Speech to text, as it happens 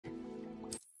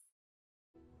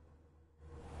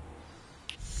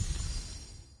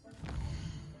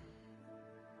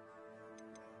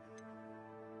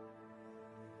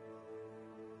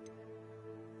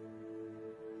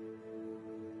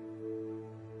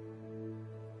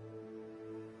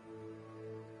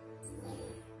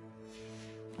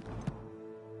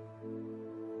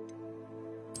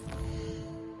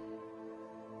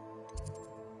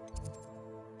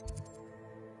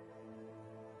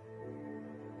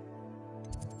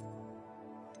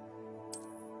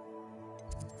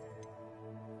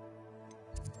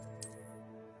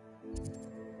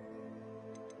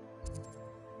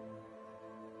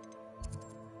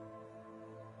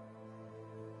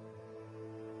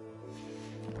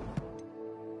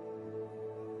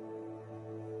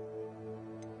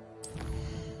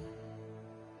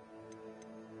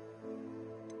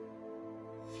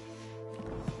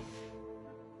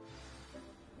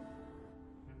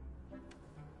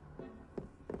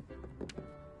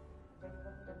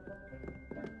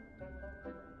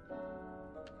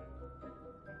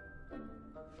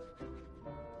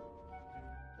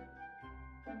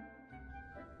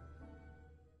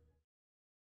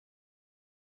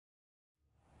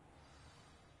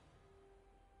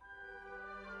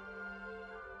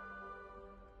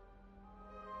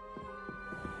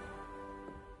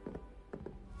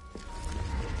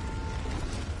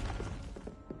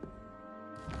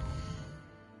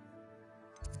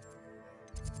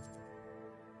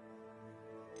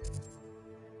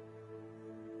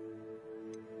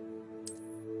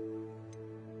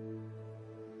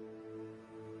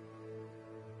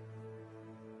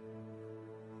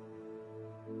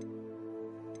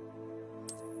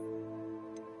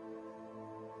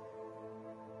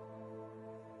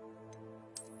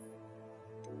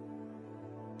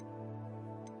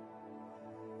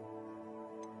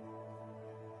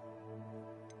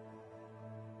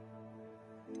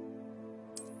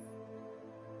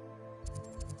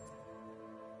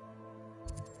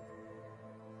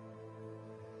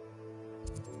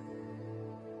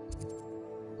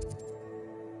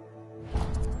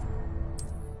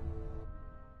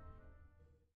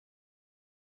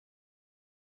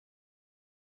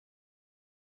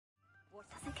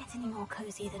get any more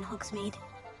cozy than Hogsmeade.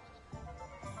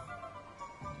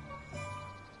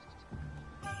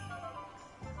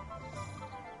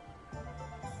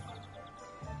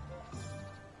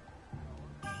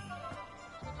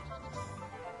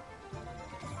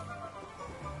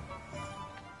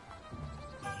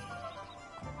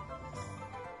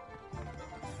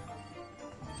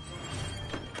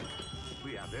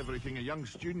 We have everything a young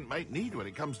student might need when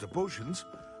it comes to potions.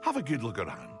 Have a good look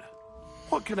around.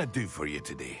 What can I do for you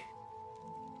today?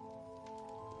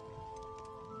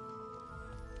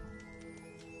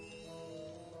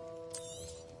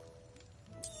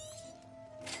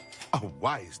 A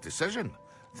wise decision.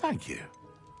 Thank you.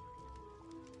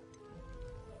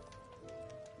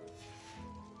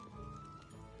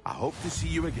 I hope to see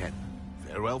you again.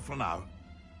 Farewell for now.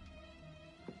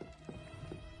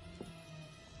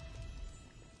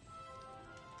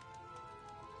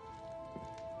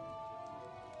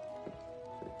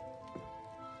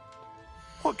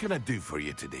 What can I do for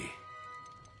you today?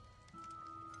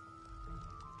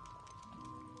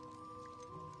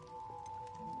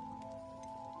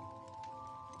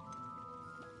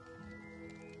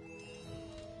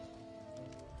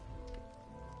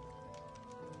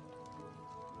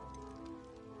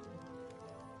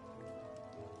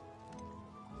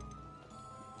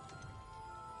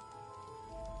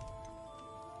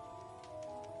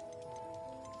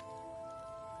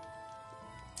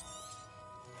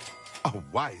 A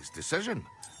wise decision.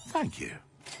 Thank you.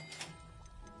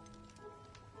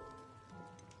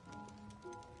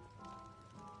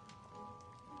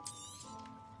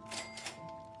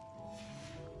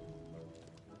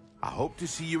 I hope to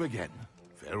see you again.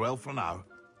 Farewell for now.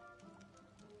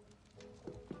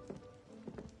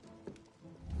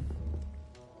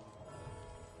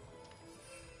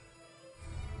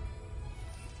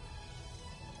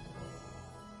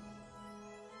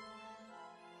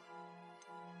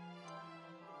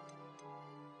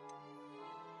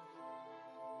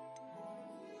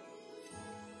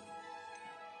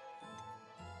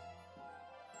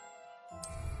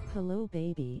 Hello,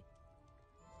 baby.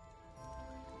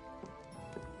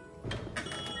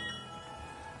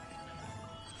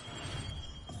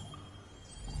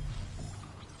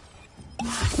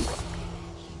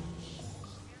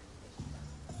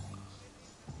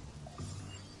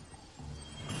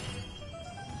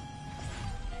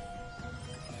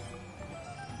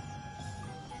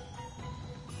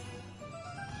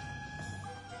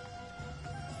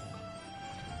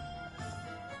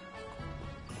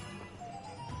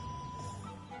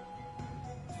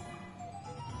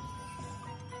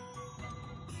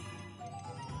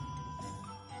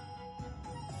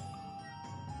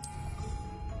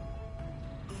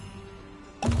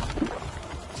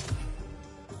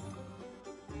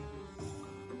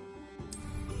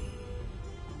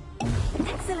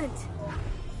 Excellent!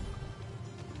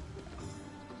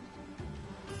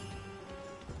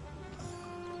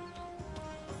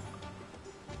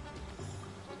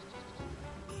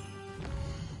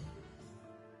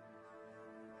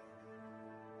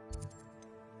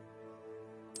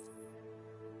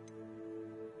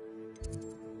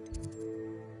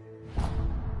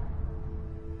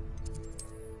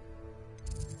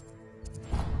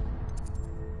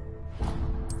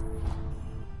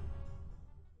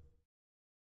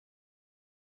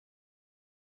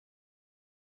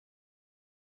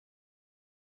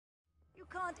 You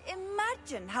can't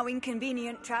imagine how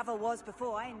inconvenient travel was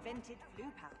before I invented flu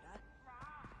powder.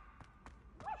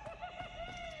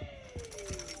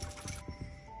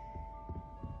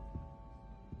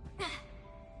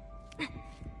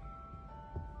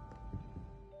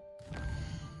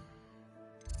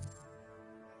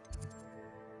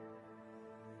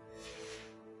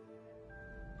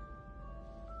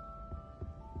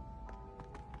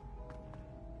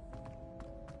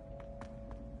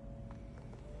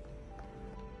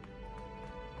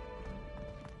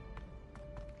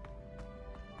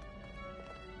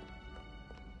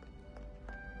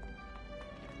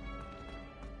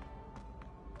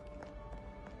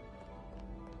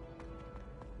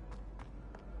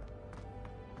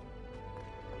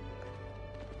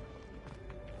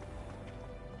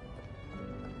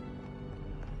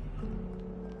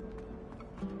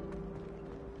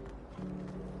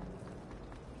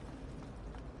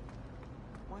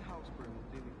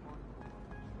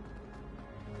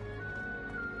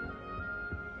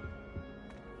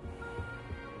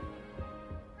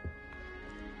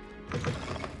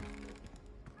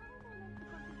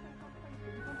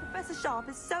 Professor Sharp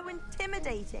is so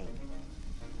intimidating.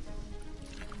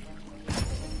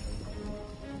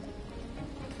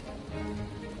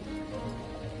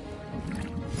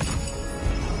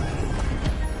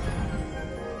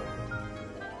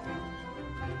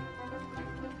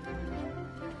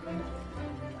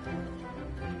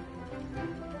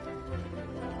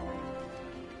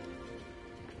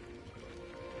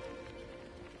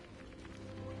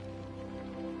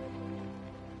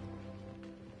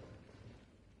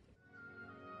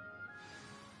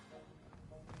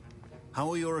 How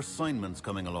are your assignments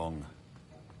coming along?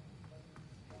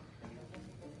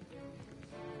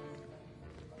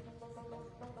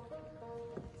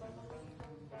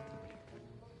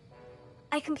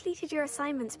 I completed your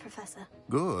assignments, Professor.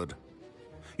 Good.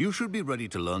 You should be ready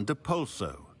to learn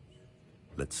Depulso.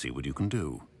 Let's see what you can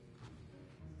do.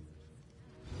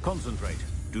 Concentrate.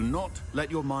 Do not let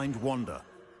your mind wander.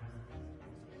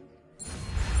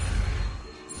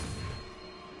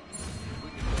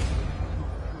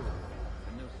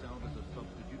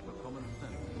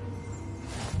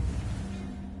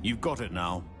 You've got it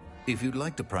now. If you'd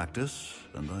like to practice,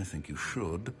 and I think you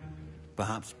should,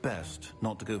 perhaps best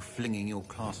not to go flinging your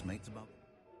classmates about.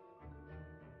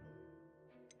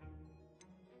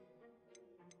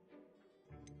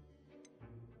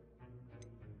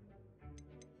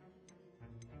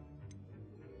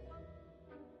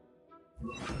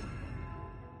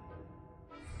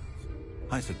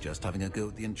 I suggest having a go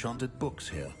at the enchanted books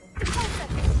here.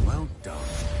 Well done.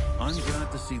 I'm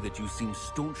glad to see that you seem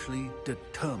staunchly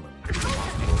determined to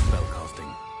master your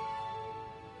spellcasting.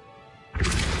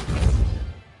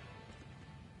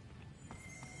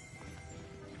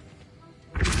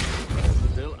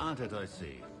 Still at it, I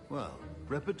see. Well,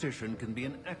 repetition can be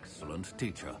an excellent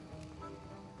teacher.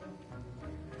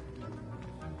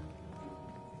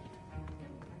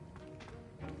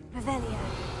 Revelio.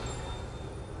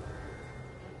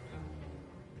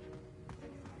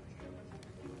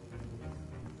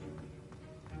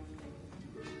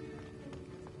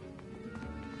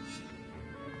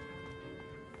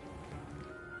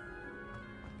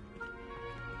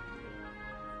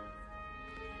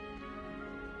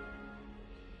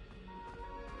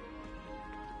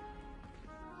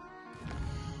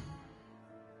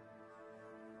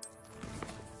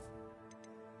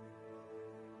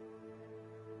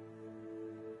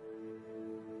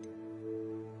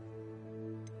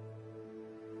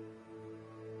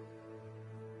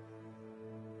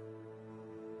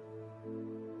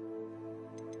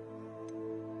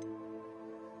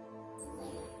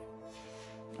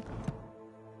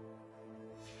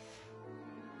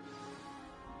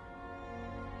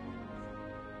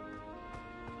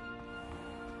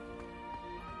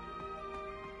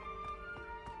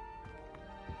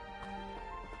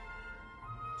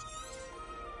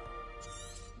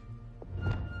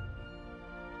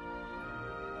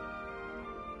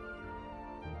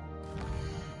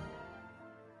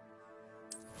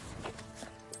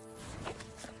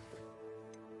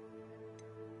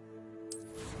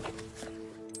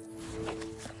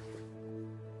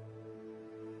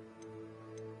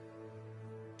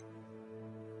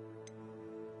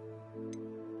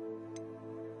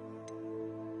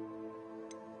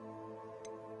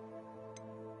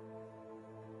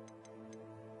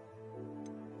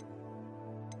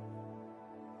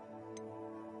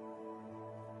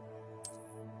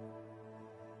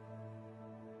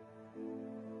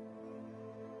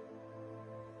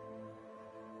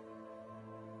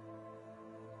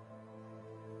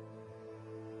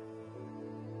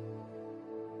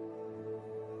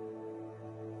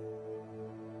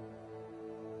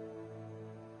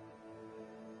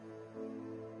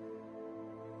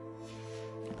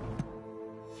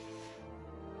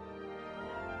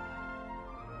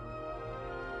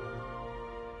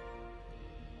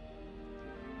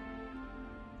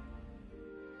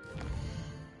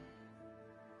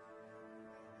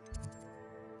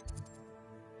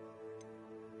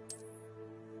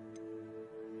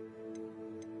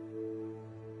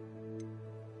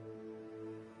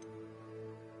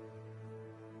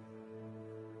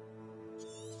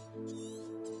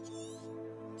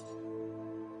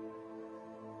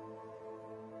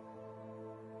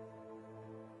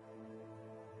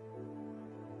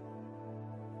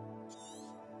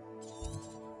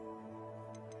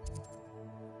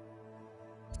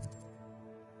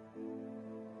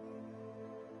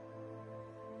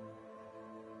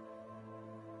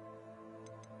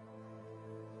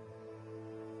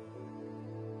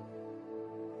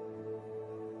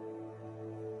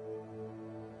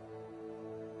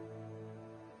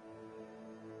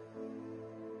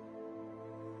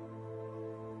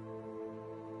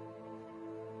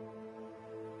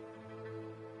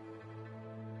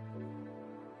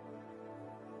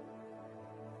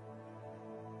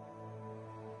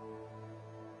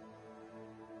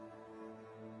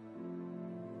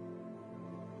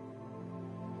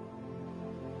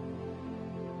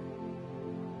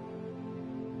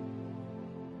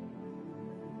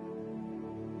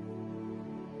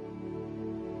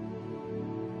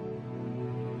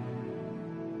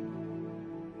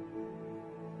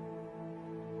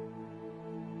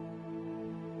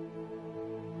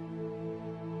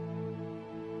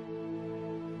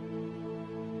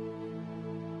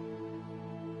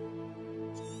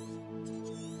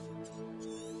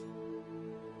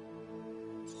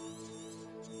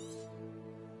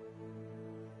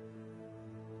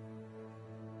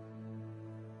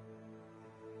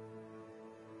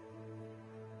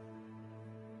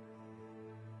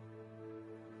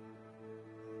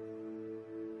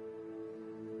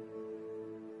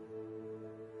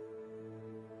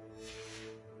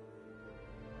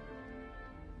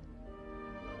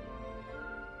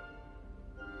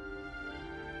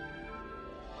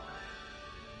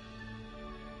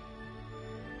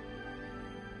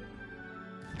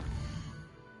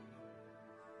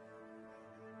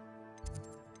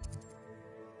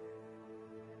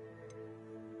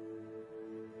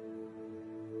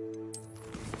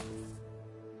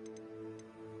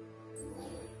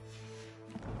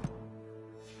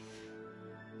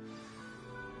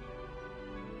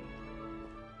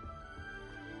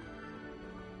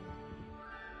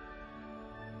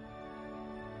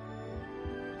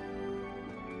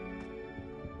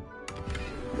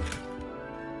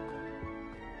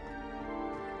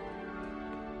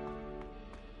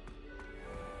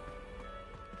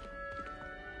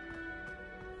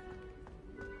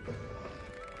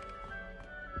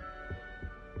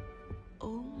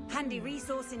 Handy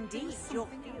resource indeed, your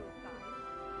field guide.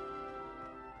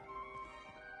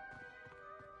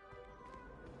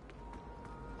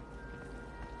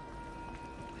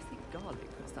 I think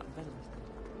garlic puts that better.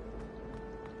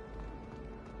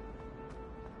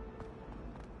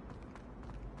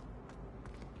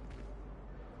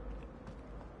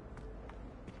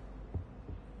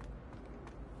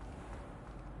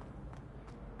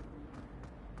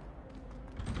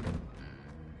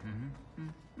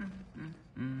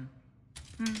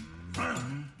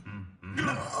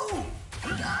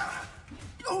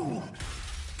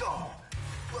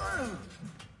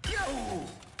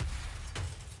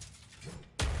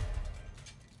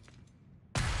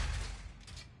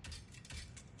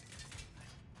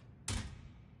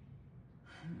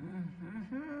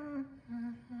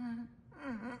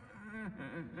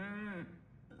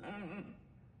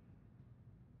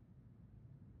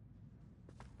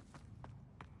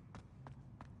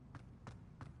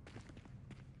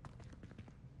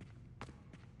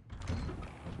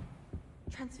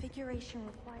 Transfiguration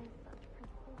requires such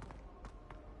precision.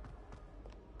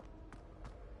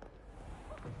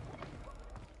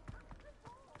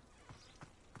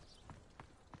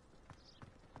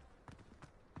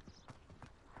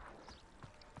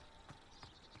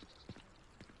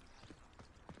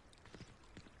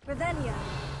 Revelia.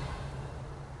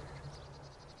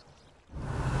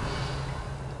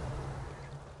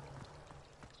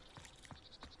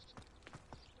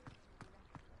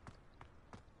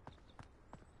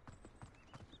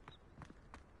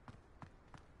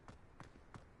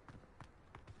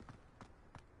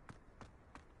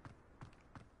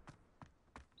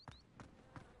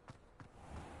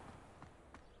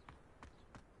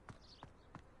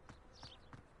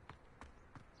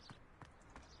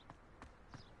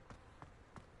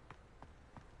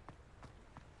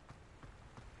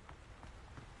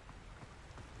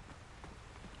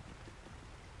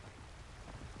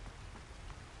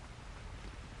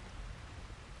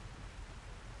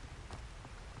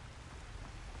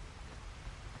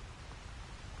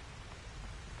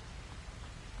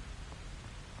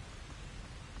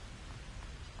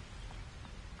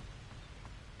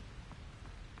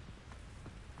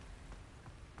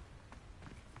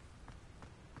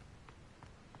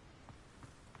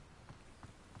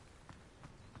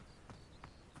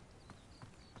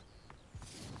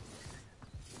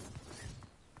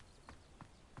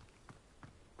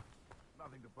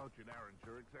 Nothing to poach in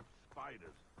Arranshire except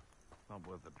spiders. Not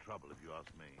worth the trouble if you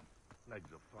ask me.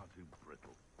 Legs are far too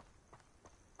brittle.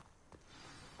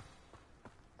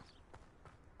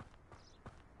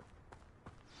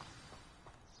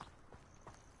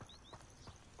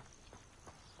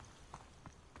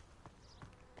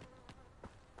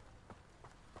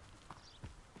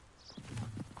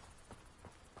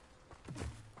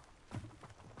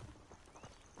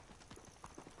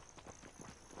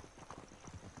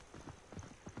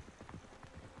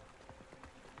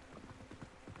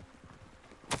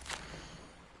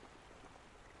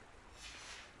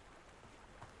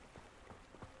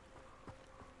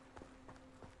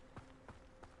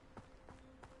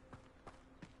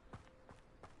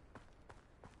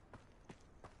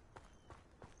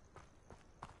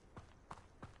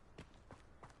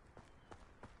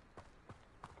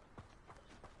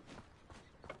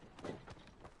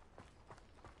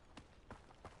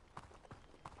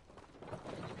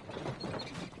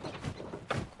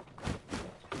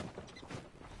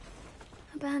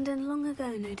 Abandoned long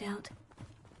ago, no doubt.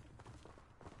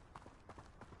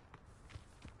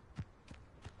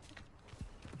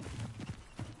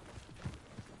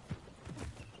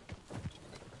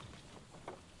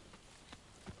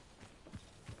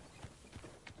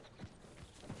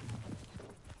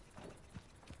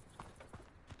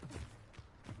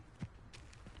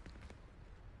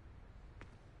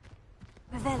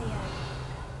 Revelio.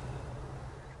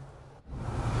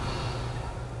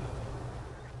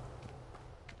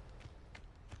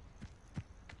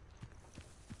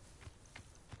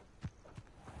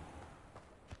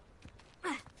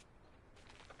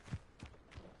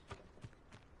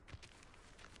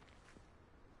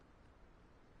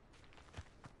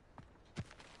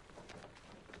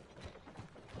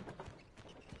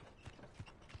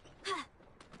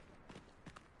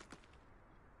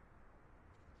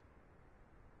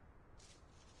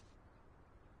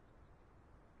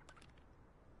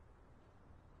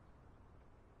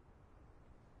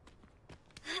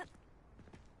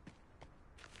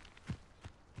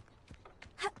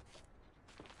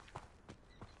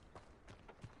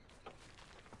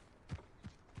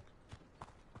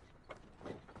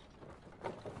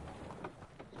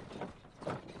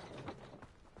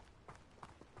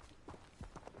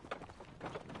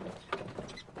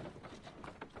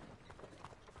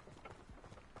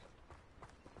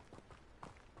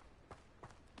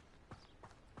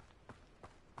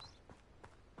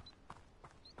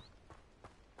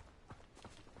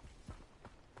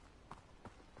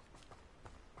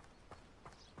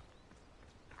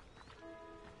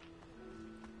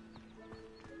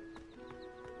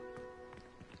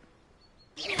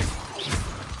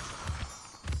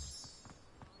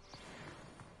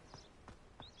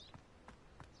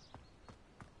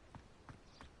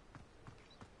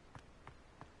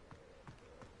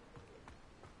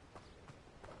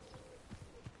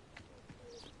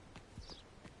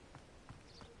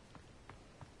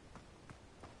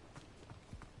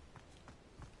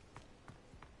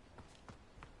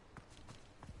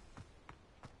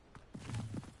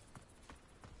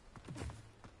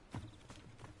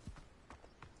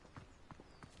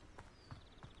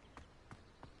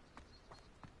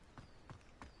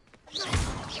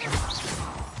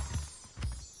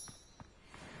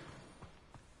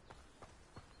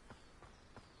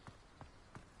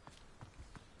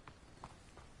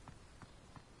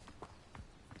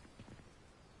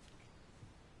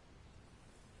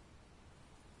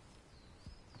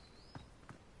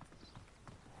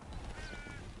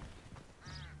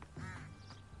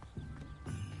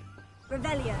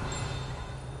 Revelio.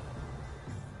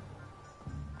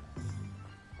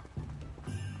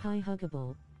 Hi,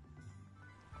 Huggable.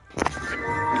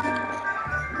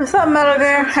 What's up, Metal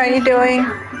Bear? How you doing?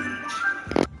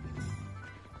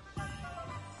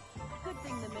 Good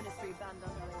thing the Ministry banned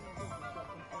us.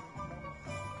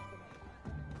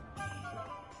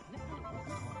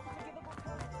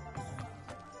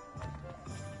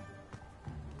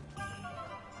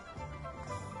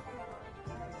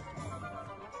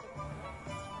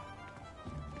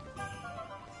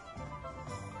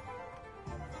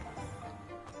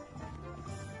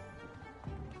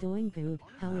 Doing good.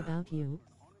 How about you?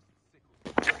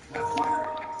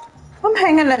 I'm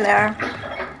hanging in there.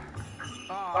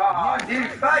 New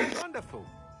face! Wonderful.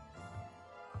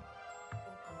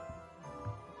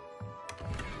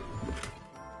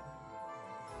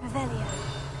 Revelio.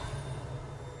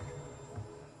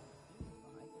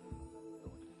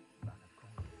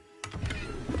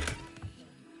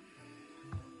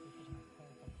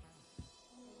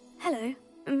 Hello,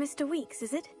 Mr. Weeks,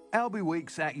 is it? Albie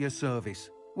Weeks at your service.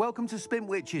 Welcome to Spint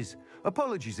Witches.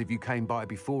 Apologies if you came by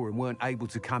before and weren't able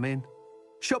to come in.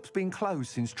 Shop's been closed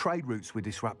since trade routes were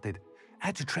disrupted.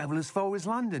 Had to travel as far as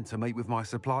London to meet with my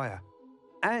supplier.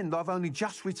 And I've only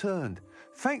just returned,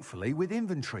 thankfully with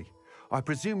inventory. I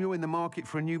presume you're in the market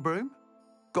for a new broom?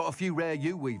 Got a few rare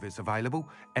U-weavers available.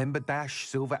 Ember Dash,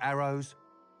 Silver Arrows.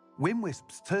 Wind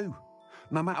Wisps too.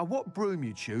 No matter what broom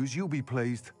you choose, you'll be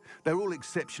pleased. They're all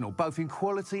exceptional, both in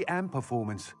quality and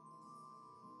performance.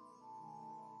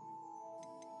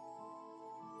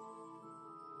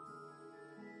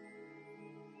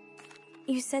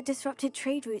 You said disrupted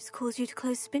trade routes caused you to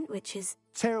close Spint Witches.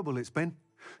 Terrible it's been.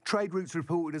 Trade routes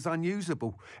reported as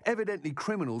unusable. Evidently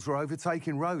criminals were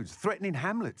overtaking roads, threatening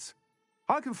hamlets.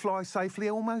 I can fly safely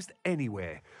almost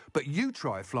anywhere, but you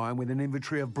try flying with an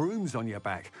inventory of brooms on your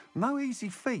back. No easy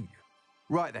feat.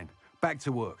 Right then, back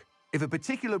to work. If a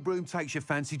particular broom takes your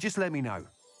fancy, just let me know.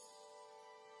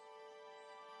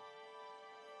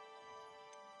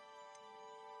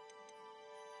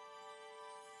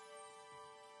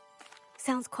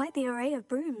 Sounds quite the array of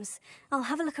brooms. I'll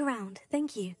have a look around,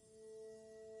 thank you.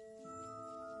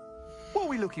 What are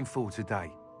we looking for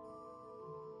today?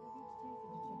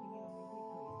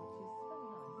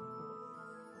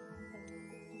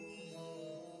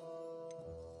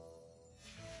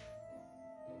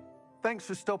 Thanks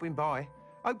for stopping by.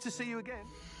 Hope to see you again.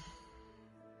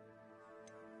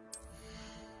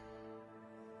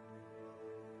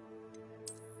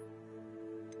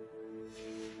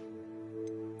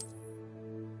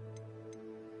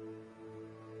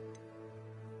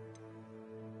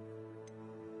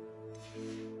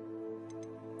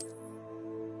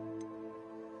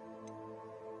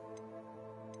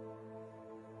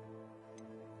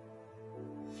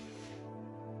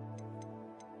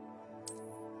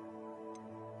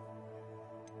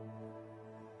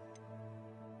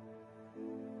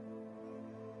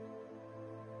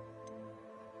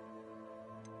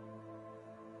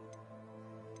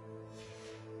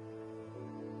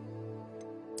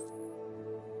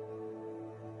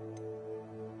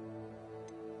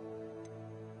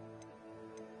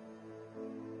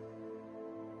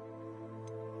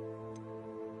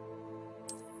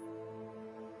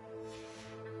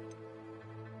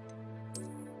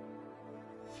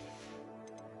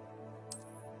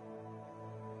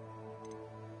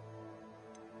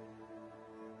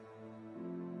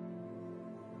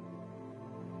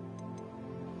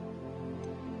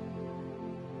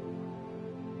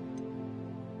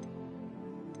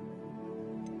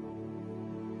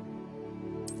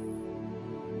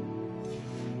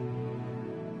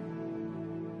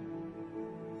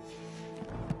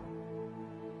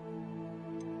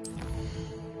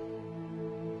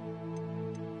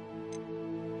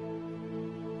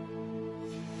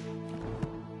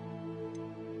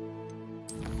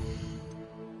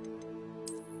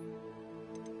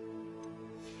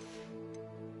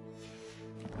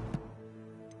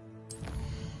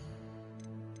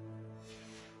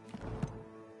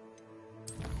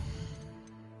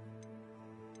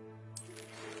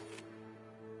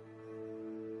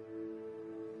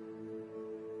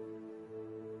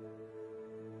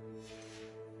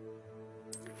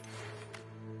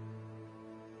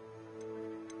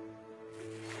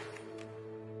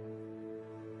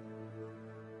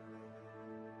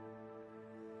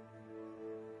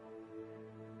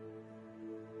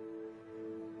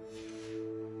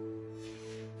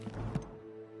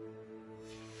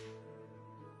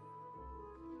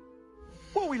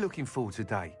 What are we looking for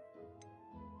today?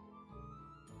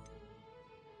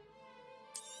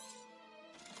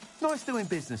 Nice doing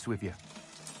business with you.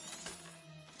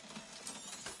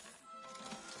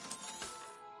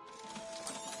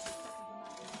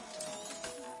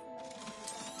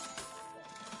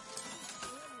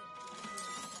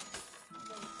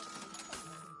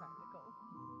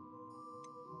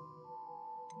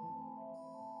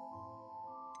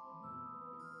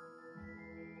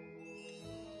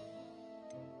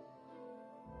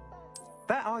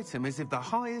 That item is of the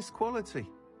highest quality.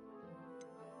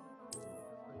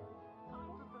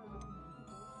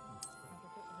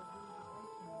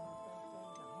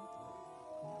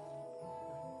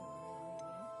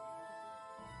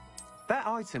 That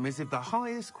item is of the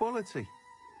highest quality.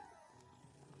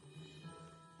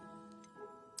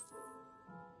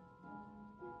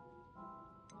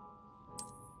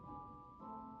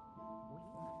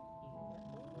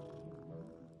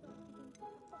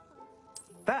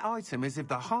 That item is of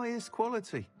the highest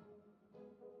quality.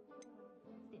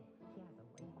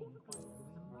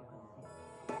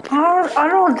 I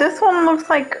don't know. This one looks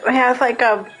like it has like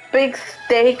a big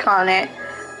steak on it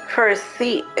for a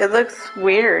seat. It looks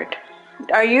weird.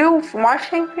 Are you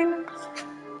watching Phoenix?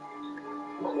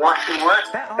 Watching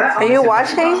what? Are you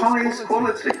watching? The highest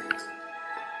quality.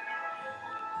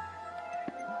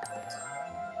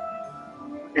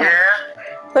 Yeah.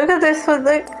 Look at this one.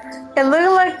 Look, it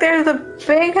looks like there's a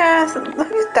big ass.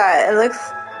 Look at that. It looks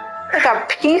like a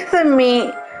piece of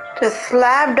meat just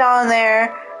slapped on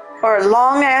there, or a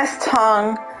long ass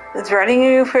tongue that's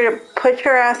ready for you to put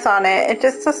your ass on it. It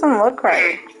just doesn't look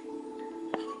right.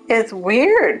 It's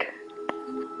weird.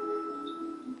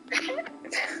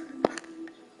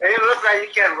 It looks like you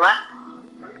can what?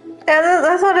 Yeah,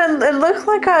 that's what it looks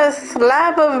like, a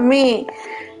slab of meat.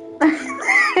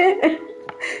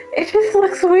 It just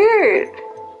looks weird.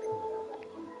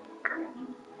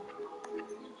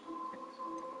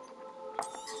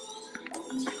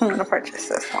 I'm gonna purchase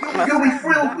this one. You'll be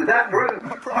thrilled with that broom,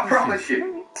 I promise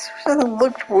you. It just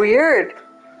looked weird.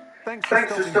 Thanks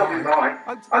for stopping by.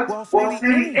 Whilst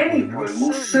nearly any broom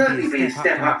will certainly be a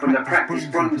step up from the practice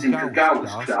brooms in Girls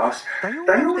class,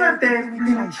 they all have their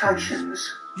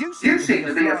limitations. You seem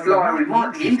to be a flyer who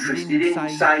might be interested in,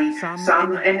 say,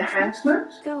 some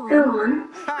enhancements. Go on.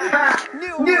 Ha!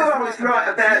 Knew I was right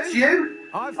about you.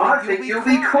 I think you'll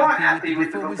be quite happy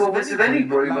with the performance of any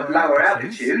broom at lower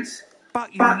altitudes.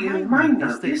 But you may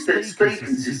notice that speed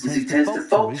consistency tends to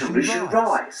falter as you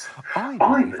rise. I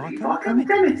believe I can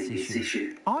remedy this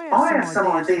issue. I have some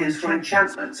ideas for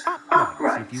enchantments,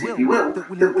 upgrades if you will, that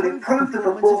will improve the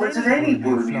performance of any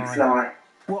broom you fly.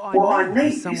 What I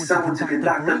need is someone to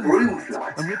conduct a broom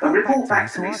flight and report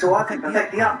back to me so I can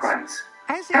perfect the upgrades.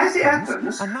 As it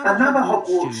happens, another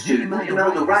Hogwarts student,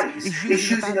 Imelda Reyes, is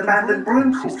using abandoned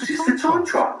broom courses for time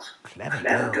trials.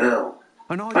 Clever girl.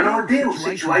 An ideal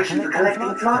situation for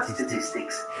collecting flight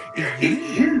statistics.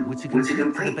 If you were to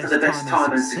compete for the best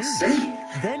time and succeed,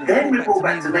 then report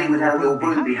back to me with how your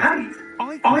broom behaved,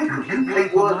 I could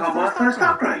complete work on my first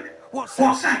upgrade. What's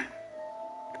that?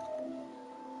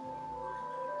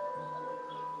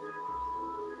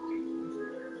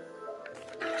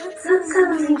 That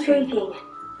sounds intriguing.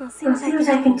 I'll see what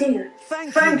I can do.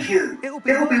 Thank you. It'll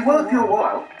be worth your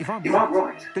while. If I'm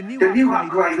right, the new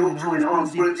upgrade ought to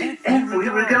enhance brooms in every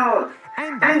regard.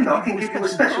 And I can give you a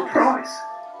special price.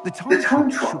 The time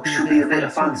trial should be a bit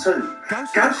of fun too.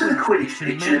 Go to the Quidditch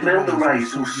pitch and Imelda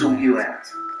Reyes will sort you out.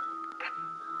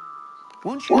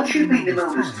 Once you beat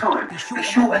Imelda's time, be sure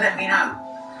to let me know.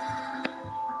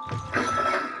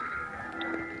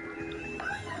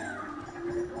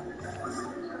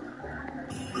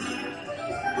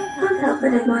 Can't help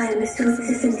but admire Mr.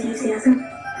 Wix's enthusiasm.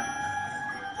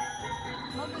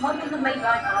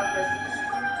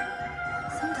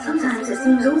 Sometimes it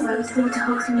seems all roads lead to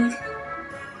Hogsmeade.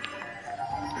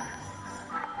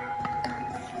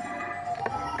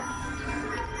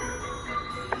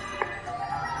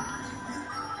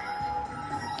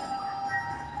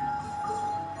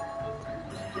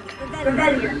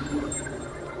 Rebellion.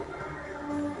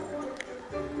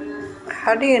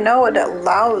 How do you know it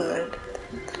allows it?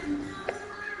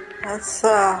 That's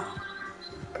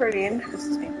pretty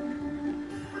interesting.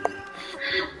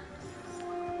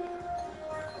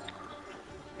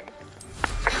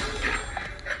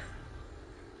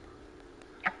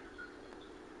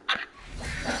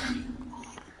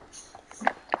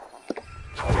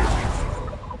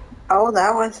 Oh,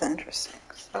 that was interesting.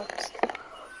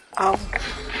 Oh.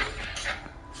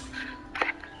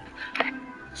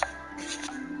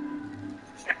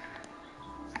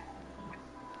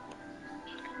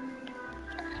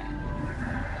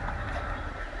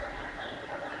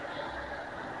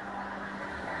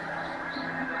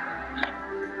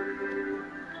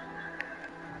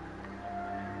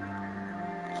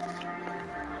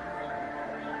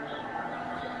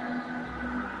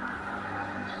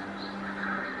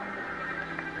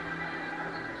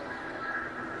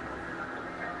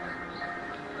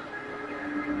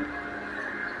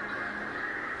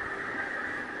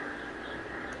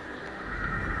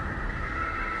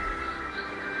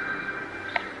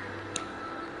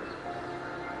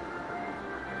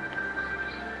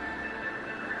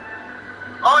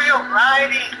 You're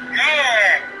riding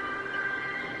dead.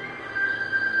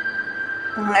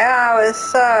 Yeah,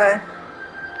 it's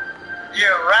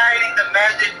You're riding the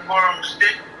magic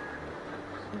broomstick.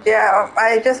 yeah,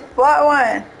 I just bought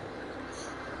one.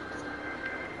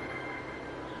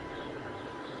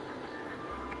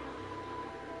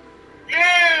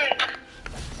 Yay!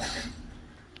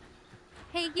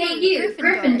 Hey you,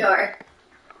 Gryffindor.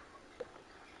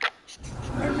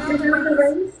 Remember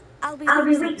Rose? I'll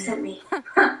be weak sent me.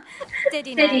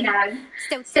 Steady Steady now. now.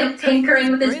 Still Still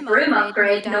tinkering with his broom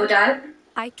upgrade, no doubt.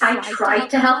 I I tried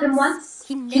to help him once.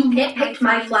 He nitpicked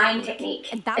my flying technique,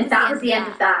 and that was the end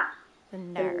of that. The The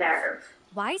nerve. nerve.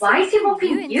 Why Why is is he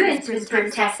roping you into his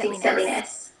broom testing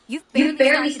silliness? You've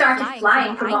barely started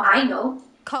flying from what I know.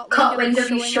 Caught wind of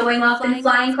you showing off in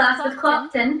flying class with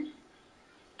Clopton.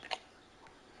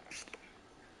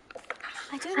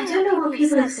 I I don't know what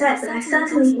people have said, but I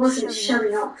certainly wasn't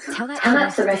showing off. Tell that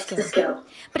to the rest of the skill.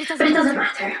 But it doesn't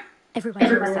matter.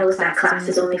 Everyone knows that class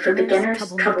is only for beginners,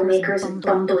 troublemakers, and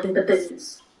bumbling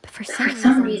baboons. But for For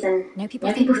some reason, now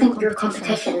people think you're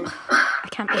competition. I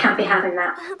can't be having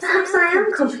that. Perhaps I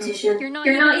am competition. You're not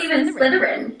even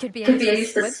Slytherin. Could be a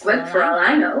useless squib for all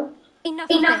I know.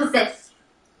 Enough of this.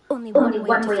 Only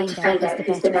one way to find out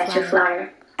who's the better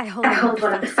flyer. I hold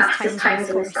one of the fastest times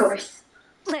in this course.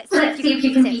 Let's see if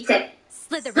you can beat it.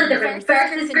 Slytherin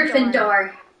versus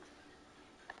Gryffindor.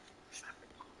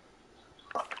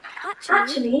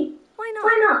 Actually, why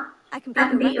not? I can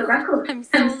beat your record. I'm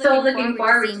so looking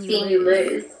forward to seeing you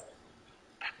lose.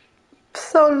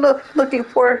 So looking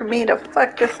forward for me to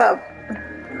fuck this up.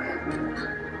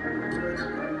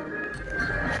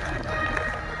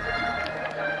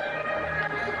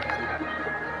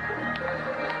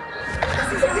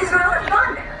 This is rather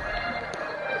fun.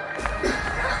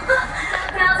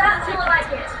 Now that's more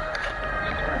like it.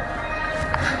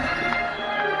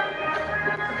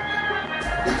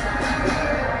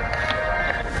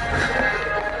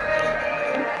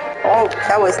 Oh,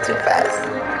 that was too fast.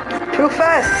 Too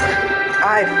fast!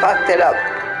 I fucked it up.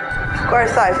 Of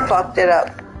course I fucked it up.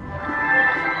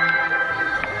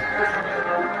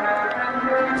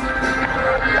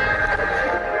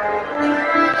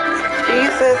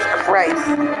 Jesus Christ.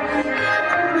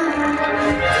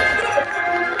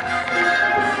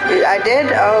 I did?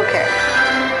 Okay.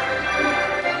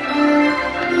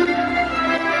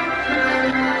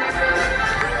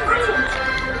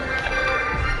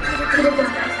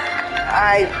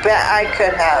 I bet I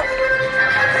could have.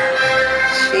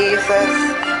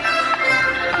 Jesus.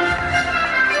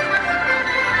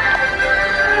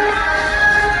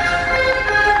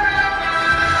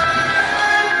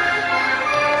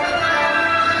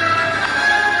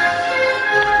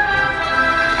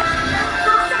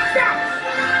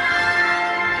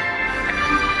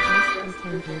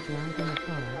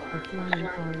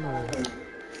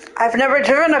 I've never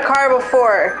driven a car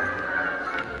before.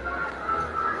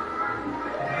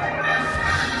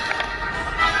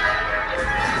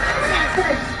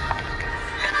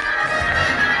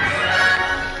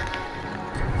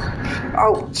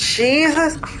 Oh,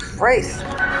 Jesus Christ.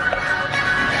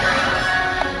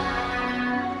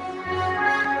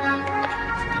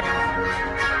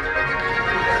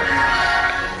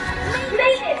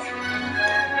 Made it!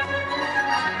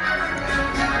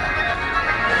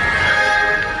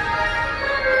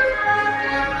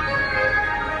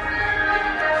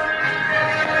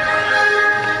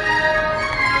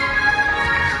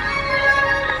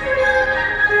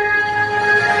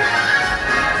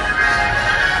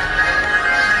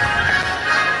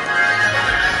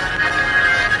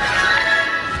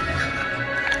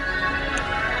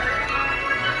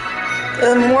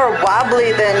 More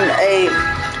wobbly than a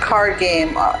card game.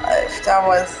 If that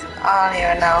was, I don't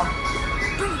even know.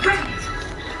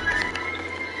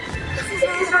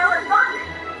 This is rather fun.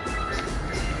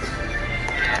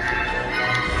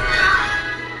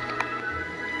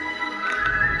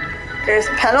 There's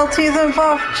penalties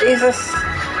involved? Jesus.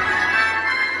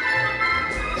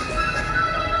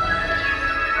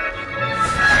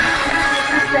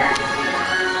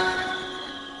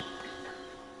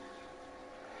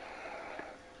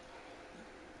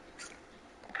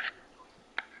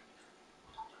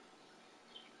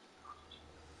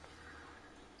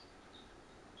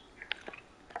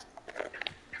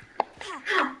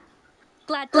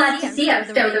 Glad to see I'm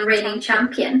still the reigning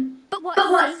champion. But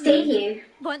what say you?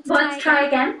 Want to try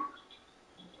again?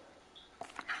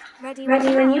 Ready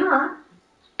when you are.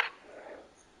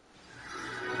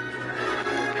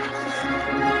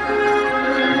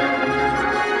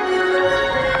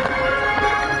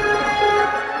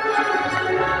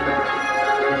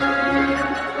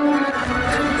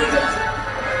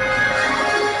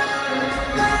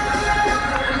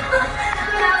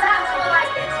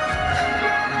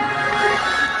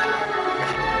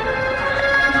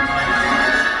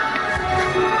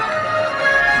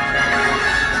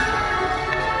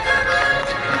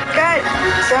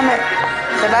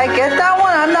 Did I get that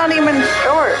one? I'm not even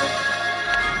sure.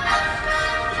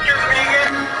 You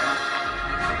vegan?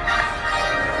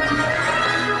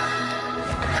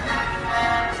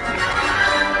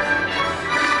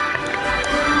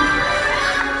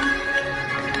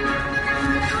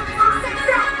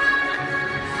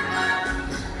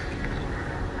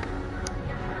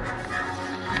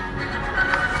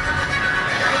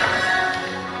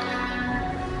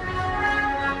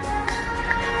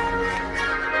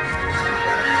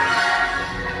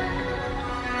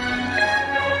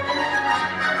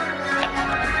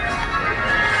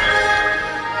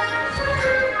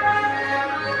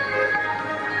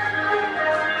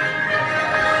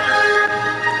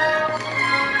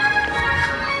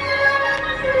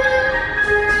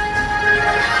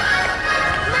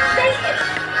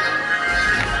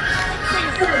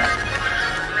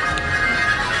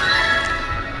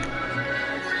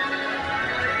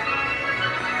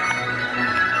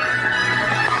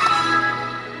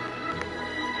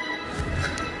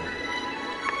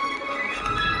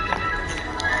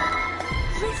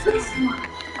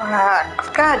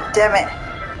 God damn it.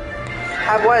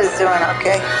 I was doing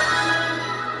okay.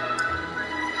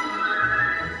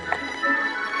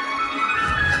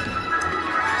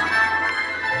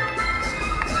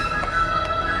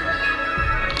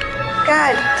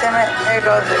 God damn it. There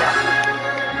goes it.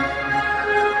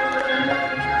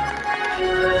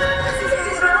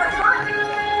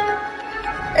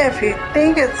 If you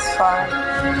think it's fun.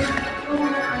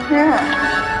 Yeah.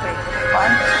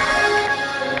 Fun.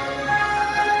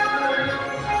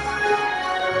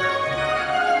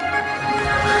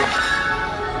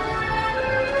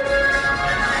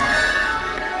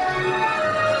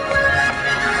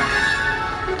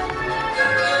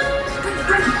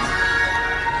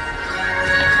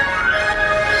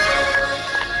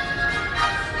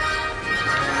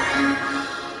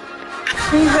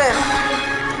 Jesus.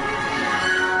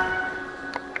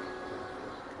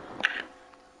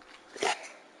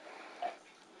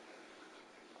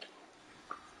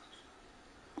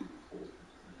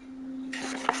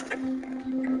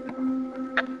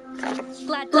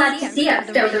 Glad to see us,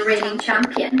 though the reigning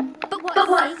champion. But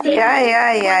what say you?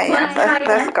 Yeah.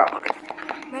 Let's go.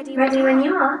 Ready when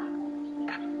you are.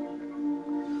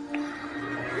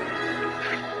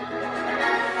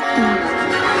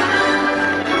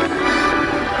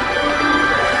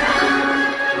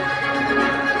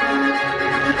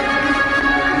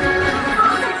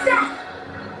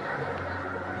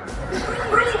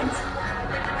 Brilliant!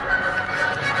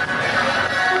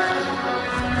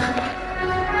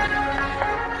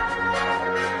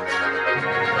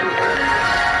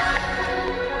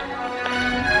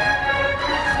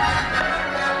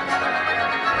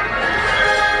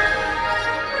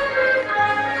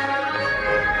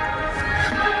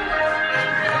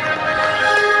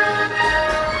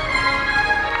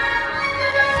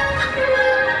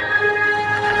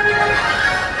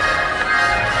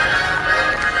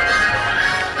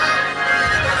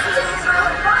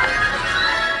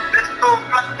 Let's go,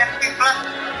 Black Empty Black.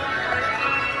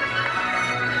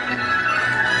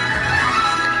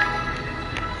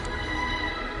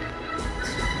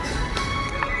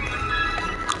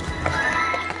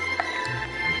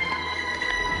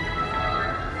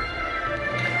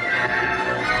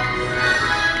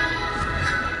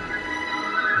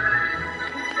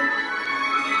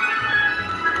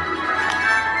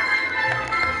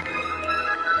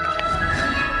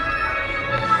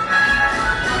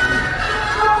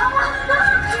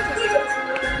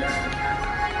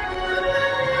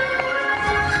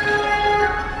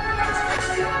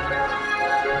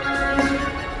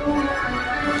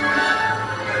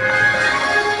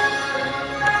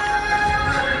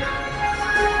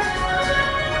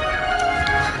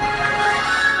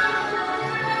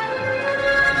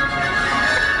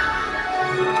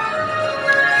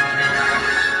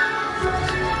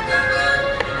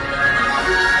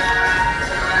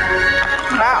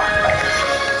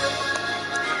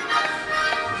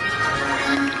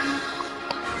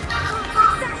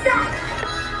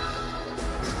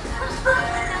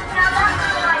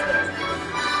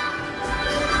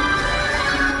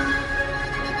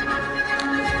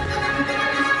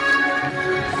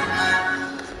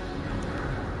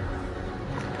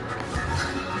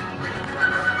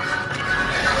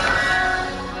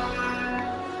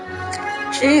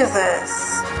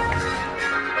 Jesus.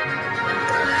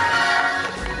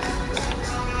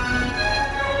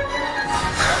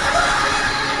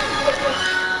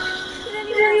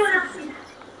 Did anyone else see that?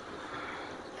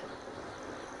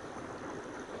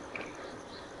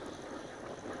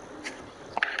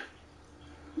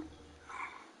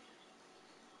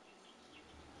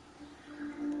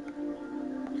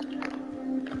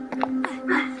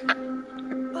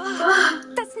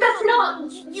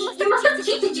 not. You must have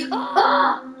cheated. You.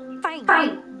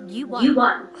 Fine. You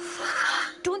won.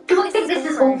 Don't think this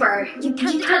is over. You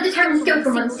can't determine skill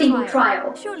from one single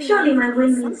trial. Surely my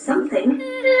win means something.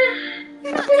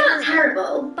 You're not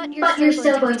terrible, but you're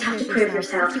still going to have to prove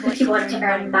yourself if you want to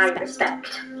earn my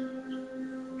respect.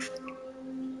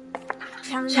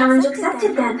 Challenge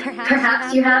accepted then.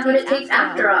 Perhaps you have what it takes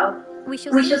after all. We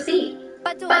shall see.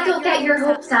 But don't get your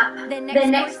hopes up. The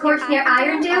next course near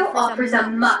Irondale offers a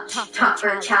much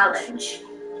tougher challenge.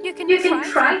 You can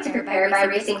try to prepare by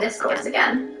racing this course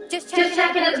again. Just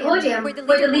check in at the podium where the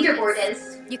leaderboard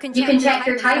is. You can check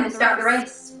your time and start the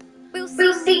race. We'll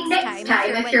see next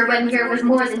time if your win here was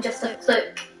more than just a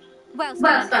fluke.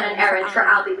 Whilst on an errand for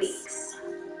Albie Weeks.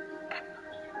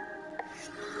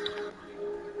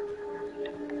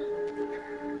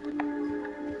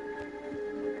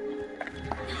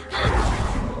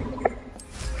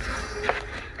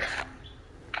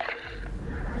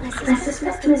 I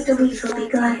suspect Mr. Weeks will be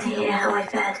glad to hear how I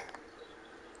fared.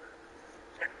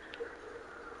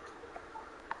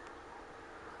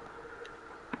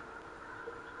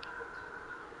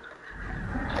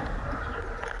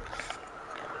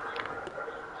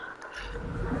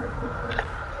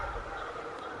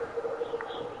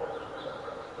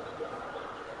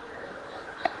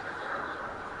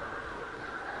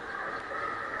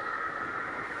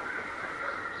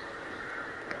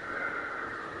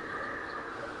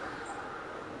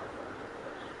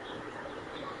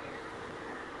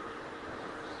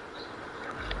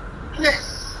 Yes.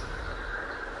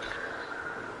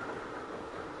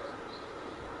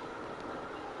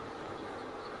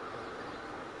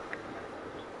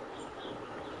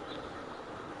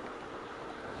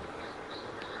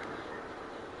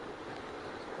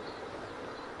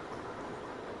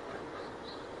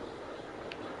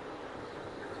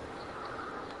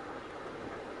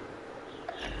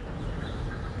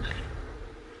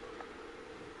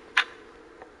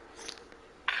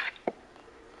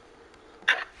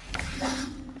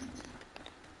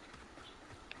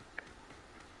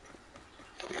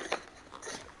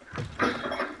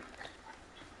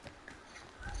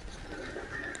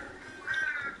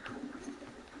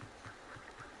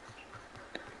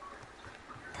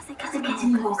 Does it get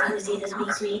any more cozy than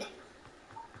Hogsmeade?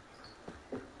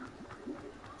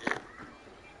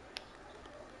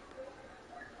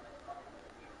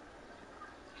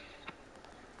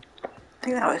 I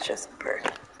think that was just a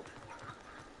bird.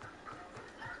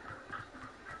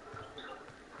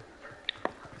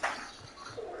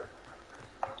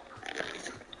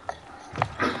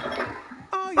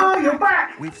 Oh, you're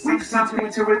back! With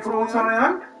something to report, I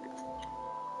hope?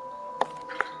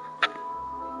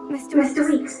 Mr.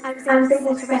 Weeks, I was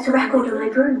able to set a record on my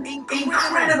broom.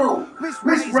 Incredible!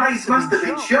 Miss Race must have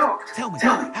been shocked. Tell me,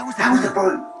 how was the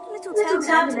broom? A little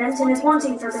turbulent and is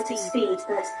wanting for a bit of speed,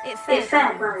 but it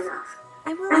fared well enough.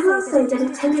 I will say that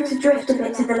it tended to drift a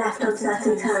bit to the left on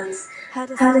certain turns.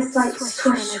 Had a slight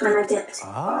swish when I dipped.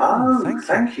 Oh,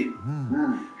 thank you.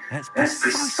 That's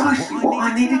precisely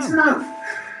what I needed to know.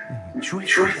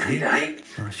 Drifted, eh?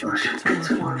 I shall get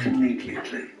to work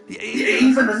immediately.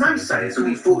 Even the naysayers will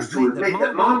be forced to admit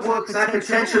that my work's had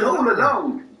potential all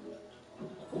along.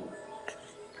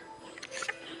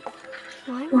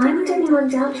 Why would anyone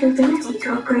doubt your ability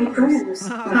to upgrade brooms?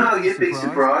 No, you'd be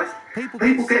surprised.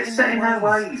 People get set in their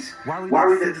ways,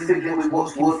 worried that fiddling with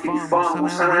what's working fine will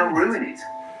somehow ruin it.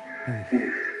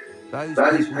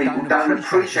 Those people don't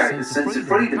appreciate the sense of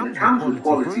freedom that comes with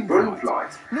quality broom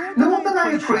flight, nor do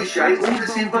they appreciate all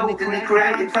that's involved in the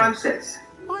creative process.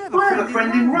 I have a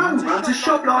friend in Rome runs a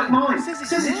shop like mine,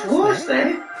 says it's worse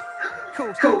there.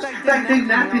 Of course, they do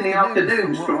nap in the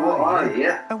afternoons from what I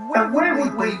hear. And where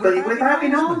would we be without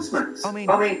enhancements? I mean,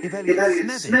 if Elliot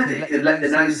Snevick had let the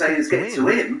naysayers get to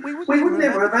him, we would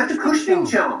never have had the cushioning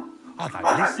charm. I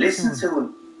don't listen to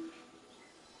them.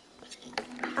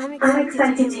 I'm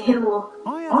excited to hear more.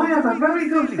 I have a very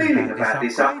good feeling about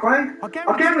this upgrade.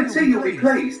 I guarantee you'll be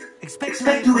pleased.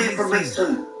 Expect to hear from me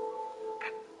soon.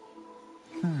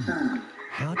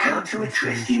 How to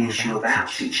address the issue of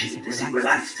altitude as it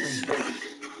relates to speed?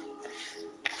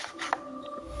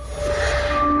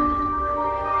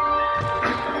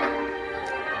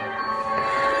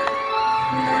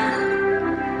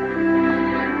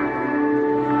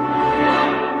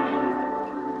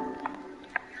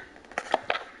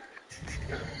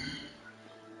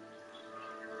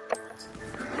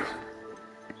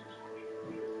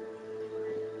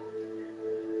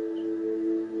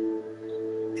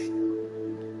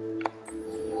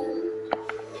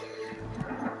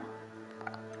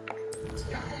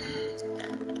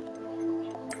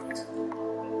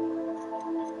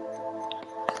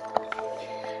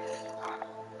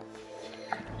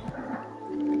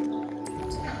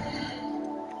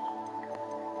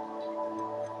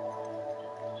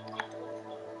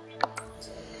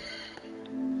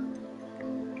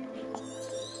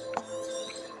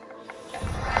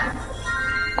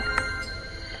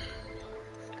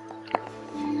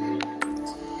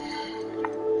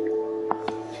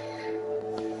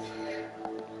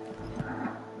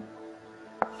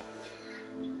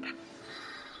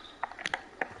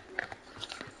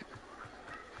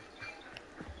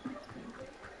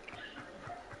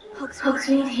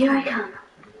 Hogsmeade, here I come.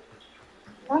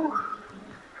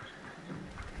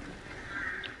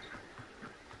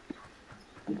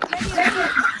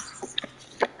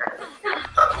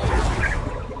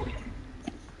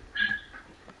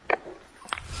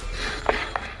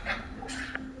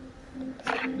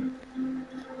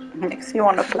 Makes you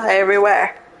want to fly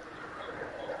everywhere.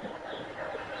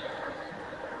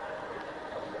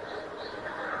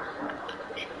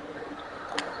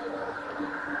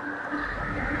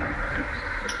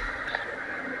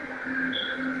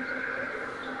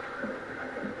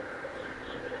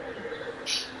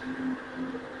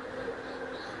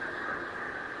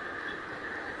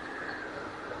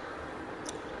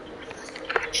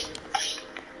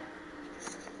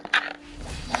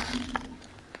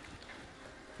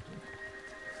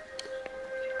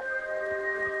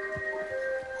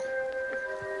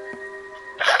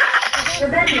 I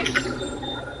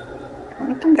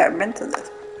don't think I've been to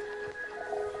this.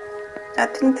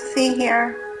 Nothing to see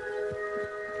here.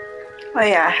 Oh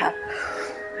yeah, I have.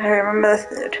 I remember this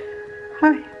dude.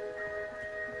 Hi.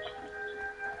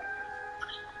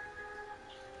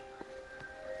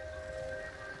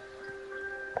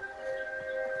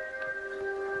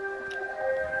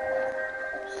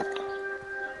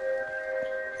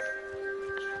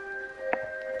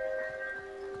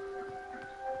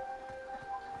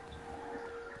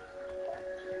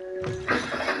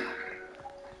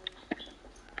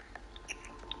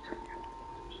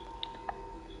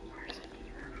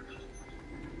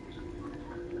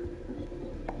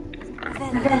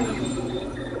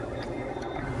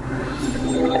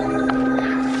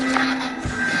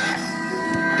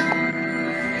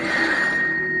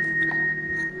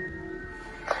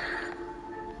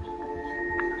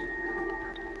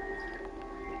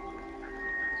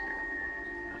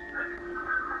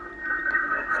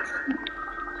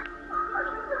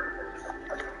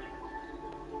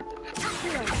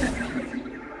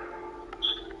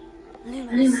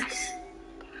 Lumos.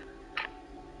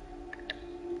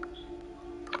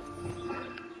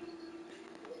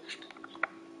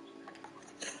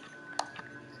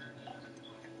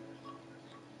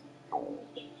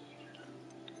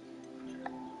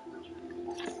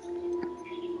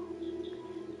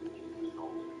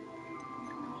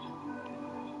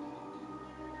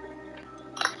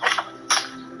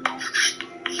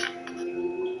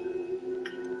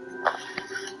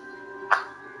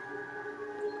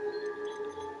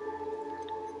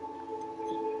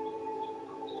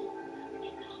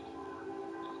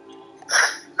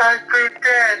 I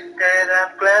pretend that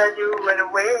I'm glad you went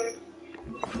away.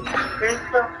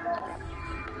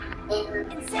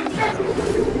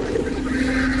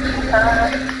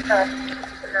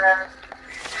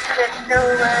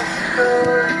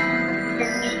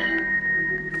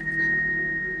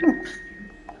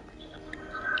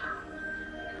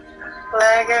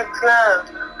 Like a clown,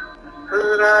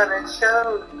 put on a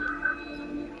show.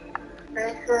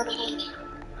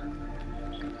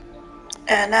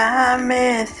 And I'm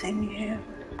missing you.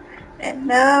 And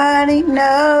nobody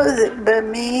knows it but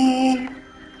me.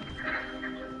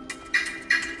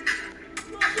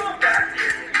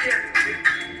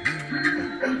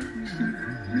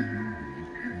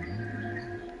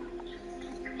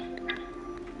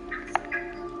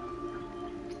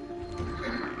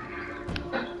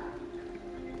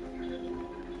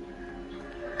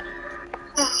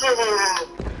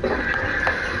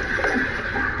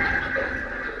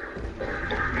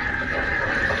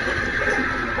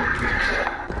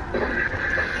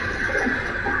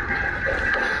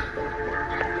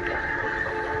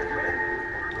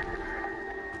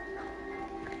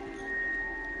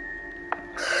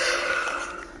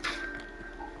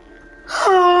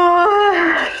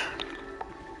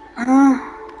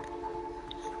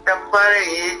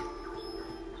 Somebody,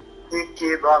 you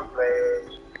keep on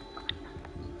playing.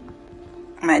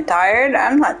 Am I tired?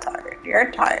 I'm not tired.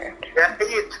 You're tired. Yeah,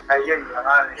 you're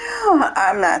tired, No,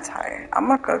 I'm not tired.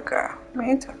 I'm a good girl. What are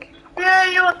you talking about? Yeah,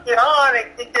 you're yawning.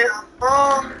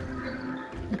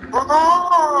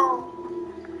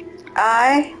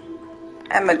 I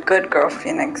am a good girl,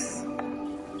 Phoenix.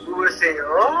 You were saying,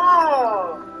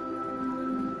 oh.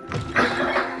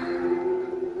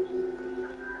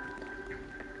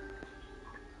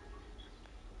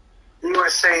 You were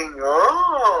saying,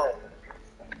 oh.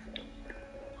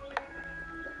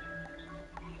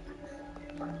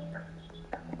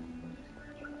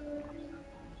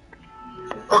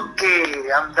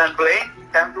 Okay, I'm done playing.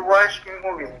 Time to watch the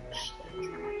movies.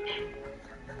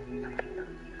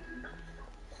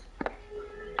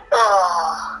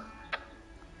 Oh.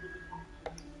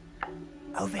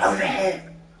 Over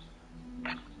here.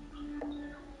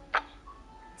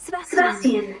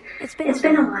 Sebastian, it's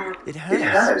been a while. It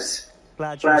has.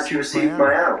 Glad you received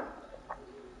my owl.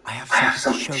 I have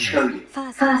something to show you.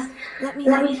 First, let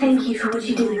me thank you for what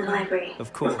you did in the library.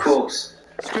 Of course.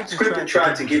 Scribner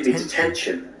tried to give me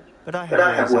detention, but I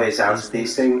have ways out of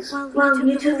these things. Well,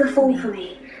 you took the fall for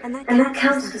me, and that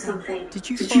counts for something. Did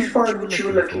you find what you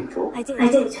were looking for? I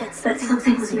did, but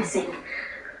something was missing.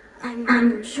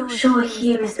 I'm sure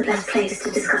here is the best place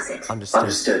to discuss it.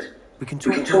 Understood. We can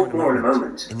talk more in a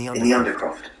moment, in the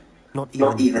Undercroft.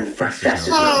 Not even the professors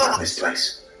know this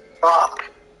place.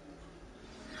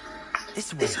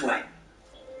 This way.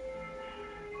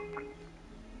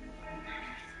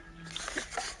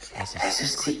 There's a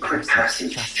secret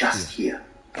passage just here.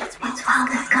 It's well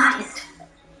disguised.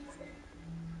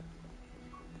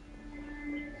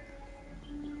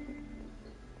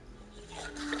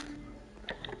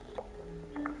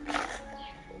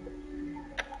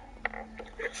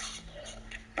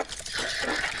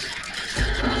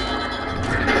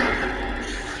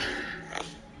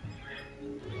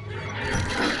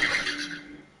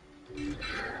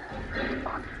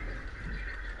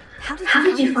 How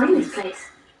did you find this place?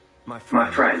 My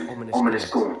friend, Ominous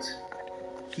Gaunt.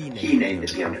 He named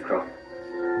it the Undercroft.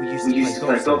 We used to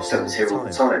play gobstones here all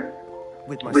the time.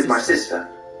 With my sister,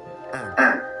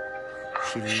 Anne.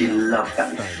 She loved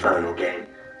that infernal game.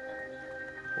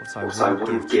 What I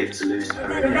wouldn't give to lose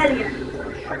her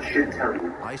again. I should tell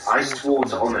you, I swore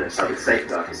to Ominous I would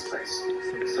safeguard his place.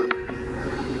 So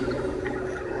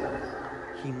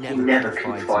he never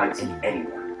confides in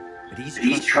anyone. But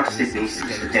he's trusted me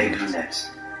since the day we met.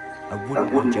 I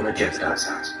wouldn't want to jeopardize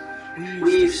that.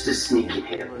 We used to sneak in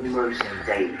here almost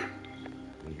daily.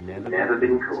 We've never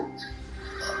been caught.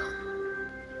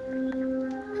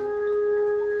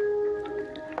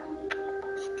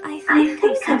 I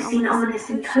think I've seen Ominous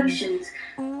in potions.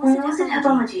 Or was it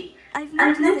herbology?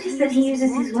 I've noticed that he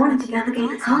uses his wand to navigate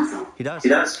the castle. He does?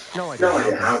 No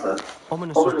idea how, though.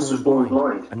 Ominous was born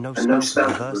blind, and no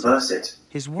spell could reverse it.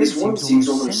 His wand seems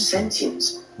almost sentient.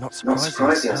 Not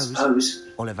surprising, I suppose.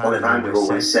 Ollivander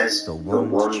always says, the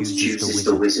wand chooses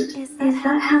the wizard. Is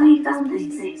that how he found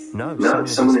this place? No,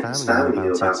 someone in his family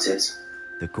knew about it.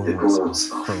 The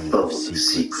Gaunts are full of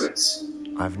secrets.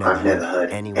 I've never heard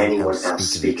anyone else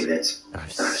speak of it.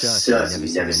 I've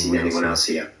certainly never seen anyone else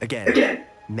here. Again,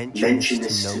 mention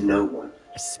this to no one,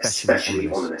 especially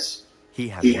Ominous. He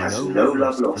has no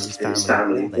love lost for his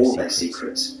family or their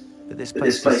secrets. But this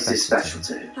place is special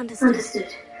to him.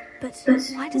 Understood. But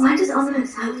why does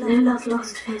Ominous have no love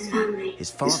lost for his family?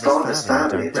 His father's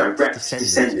family are direct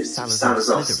descendants of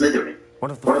Salazar Slytherin,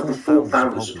 one of the four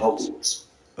founders of Hogwarts.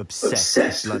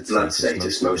 Obsessed with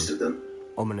blood-status, most of them.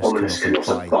 Ominous cannot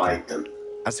abide them,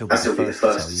 as he'll be the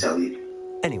first to tell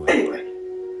you. Anyway,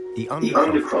 the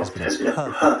Undercroft has been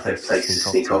a perfect place to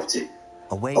sneak off to,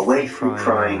 away from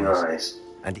prying eyes,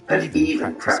 and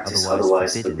even practice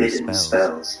otherwise forbidden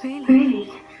spells.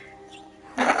 Really?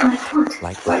 Like what?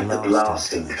 Like the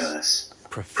blasting curse.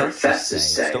 Professors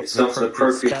say it's not an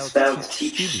appropriate spell to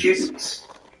teach students.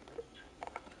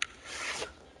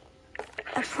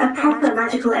 A proper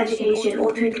magical education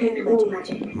ought to include all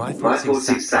magic. My thoughts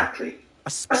exactly. A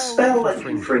spell like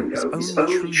Fringo is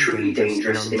only truly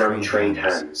dangerous in untrained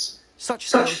hands. Such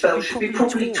spells should be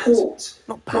properly taught,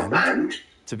 not banned.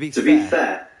 To be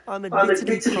fair, I'm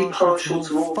admittedly partial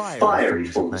to all fiery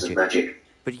forms of magic,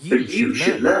 but you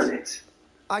should learn it.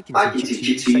 I can teach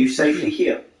it to you safely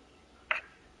here.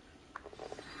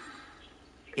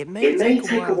 It may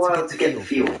take a while to get the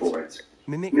feel for it.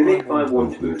 Mimic my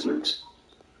wand movement.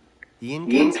 The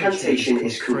incantation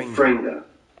is Confringo.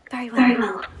 Very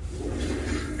well.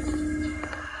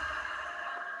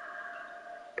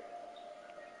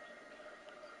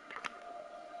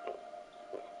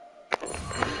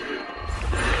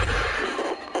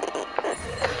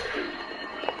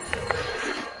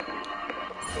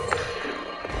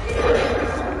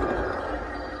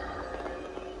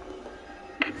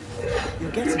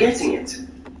 You're getting it.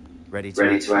 Ready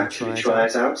to actually try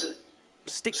it out?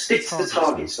 Stick to the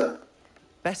targets, though.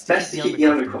 Best to keep the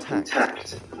Undercroft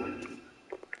intact.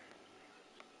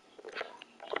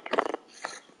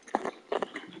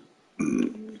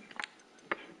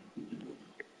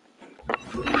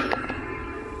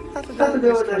 Have a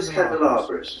go at those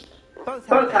candelabras.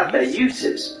 Both have their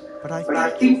uses, but I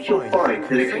think you'll find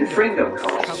that a Confringo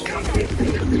cast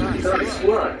does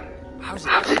work. How's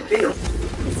it feel?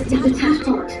 It's a tad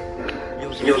hot.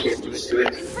 You'll get used to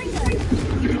it.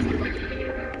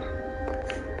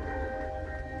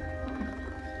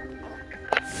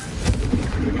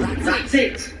 That's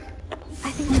it!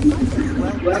 I think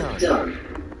I've Well done.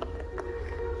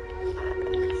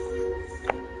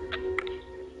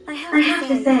 I have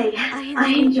to say,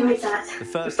 I enjoyed that. The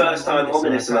first time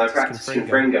Ominous and I practiced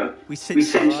Confringo, we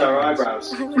singed our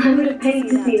eyebrows. I would have paid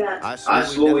to see that. I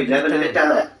swore we'd never live it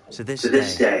down. To this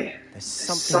day, there's there's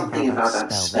something about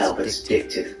that spell that's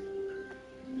addictive.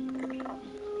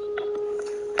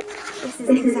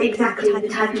 This is exactly the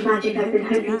type of magic I've been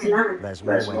hoping to learn. There's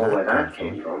more where that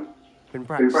came from. Been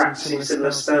Been practicing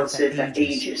similar spells here for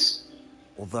ages.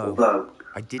 Although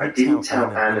I didn't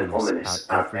tell Anne and Ominous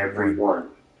about every one.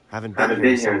 Haven't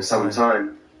Been here in some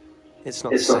time. It's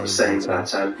not It's not the same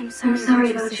that I'm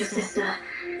sorry about your sister.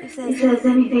 If there's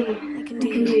anything I can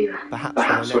do.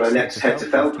 Perhaps when I next head to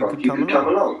Feldcroft, you could come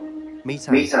along. Meet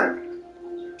Anne.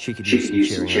 She could She could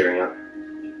use some cheering up.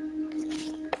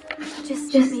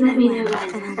 Just let me know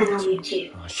when, and I'll meet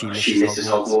you. She misses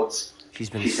Hogwarts. She's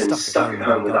been stuck at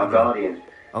home with our guardian,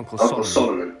 Uncle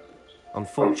Solomon.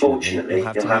 Unfortunately,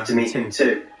 you'll have to meet him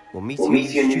too. We'll meet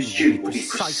you and your student will be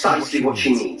precisely what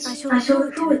she needs. I shall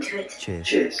look forward to it.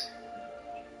 Cheers.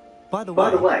 By the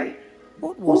way,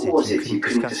 what was it you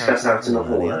couldn't discuss out in the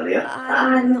hall earlier?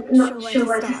 I'm not sure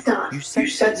where to start. You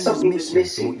said something was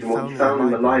missing from what you found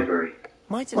in the library.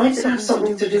 Might it have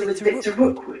something to do with Victor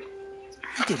Rookwood?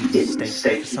 He didn't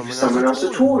stay for someone else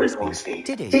at all in Hogsmeade,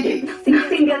 did he?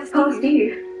 Nothing gets past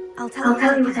you. I'll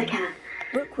tell you what I can.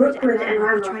 Rookwood and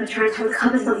Ramrock are trying to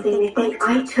recover something they think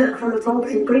I took from the vault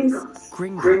in Gringotts.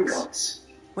 Gringotts?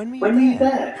 When were you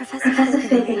there? Professor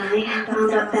Fig and I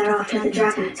wound up there after the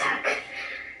dragon attack.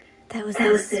 There was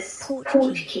this port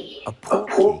key. A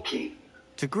port key?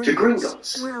 To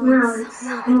Gringotts? Well, it's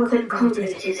all a bit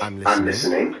convoluted. I'm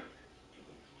listening.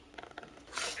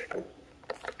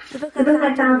 The book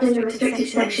I found in the restricted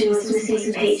section was missing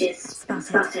some pages. That's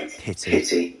about it.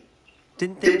 Pity.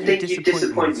 Didn't think you'd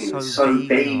disappoint me with so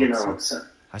vague an answer.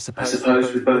 I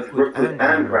suppose with both Rookwood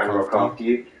and Ranrock after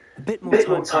you, a bit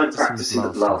more time practicing the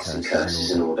blasts and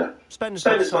curses in order. Spend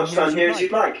as much time here as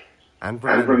you'd like. And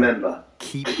remember,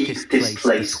 keep this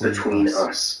place between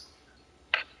us.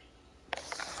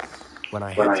 When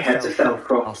I head to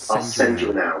Feldcroft, I'll send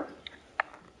you an owl.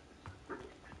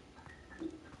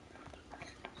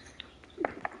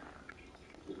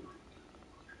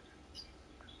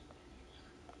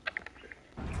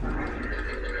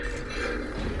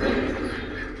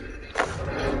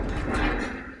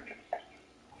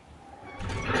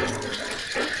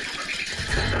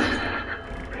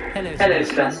 Hello,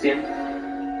 Sebastian.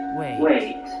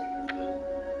 Wait.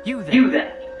 You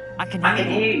there? I can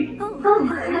hear you. Oh,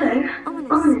 hello.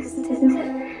 Ominous, isn't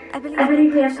it? I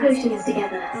believe we have potions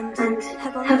together. And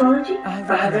herbology? I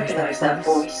recognise that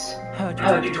voice.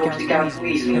 Heard you talk to Gareth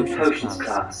Weasley in potions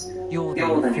class. You're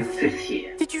then in 5th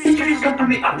year. Did you just come from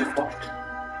the Undercroft?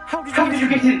 How did you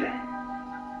get in there?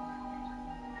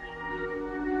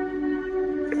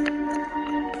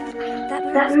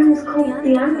 That room's called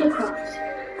the Undercroft.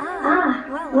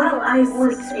 Well, I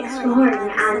was exploring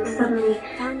and suddenly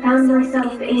found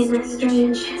myself in a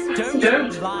strange situation.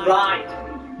 Don't lie!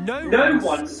 No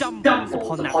one stumbled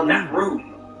upon that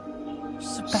room.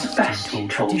 Sebastian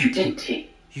told you, didn't he?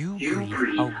 You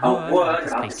breathe a word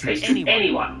out of space to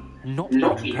anyone. Not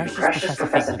even the precious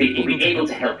Professor Fig will be able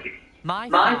to help you. My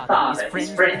father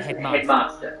is friends with the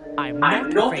headmaster. I'm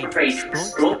not afraid to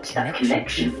exploit that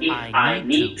connection if I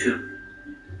need to.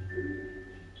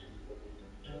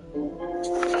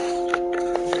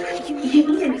 You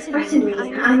needn't threaten me.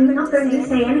 I'm not going to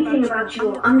say anything about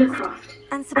your Undercroft.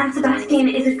 And Sebastian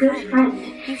is a good friend.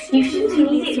 You shouldn't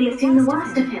immediately assume the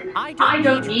worst of him. I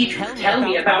don't need you to tell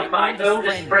me about my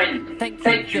oldest friend.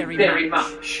 Thank you very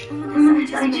much.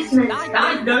 I just meant...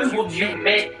 I know what you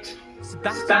meant.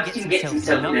 Sebastian gets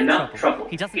himself in enough trouble.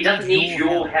 He doesn't need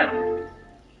your help.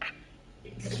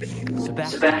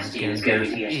 Sebastian is going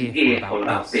to get an earful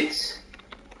about this.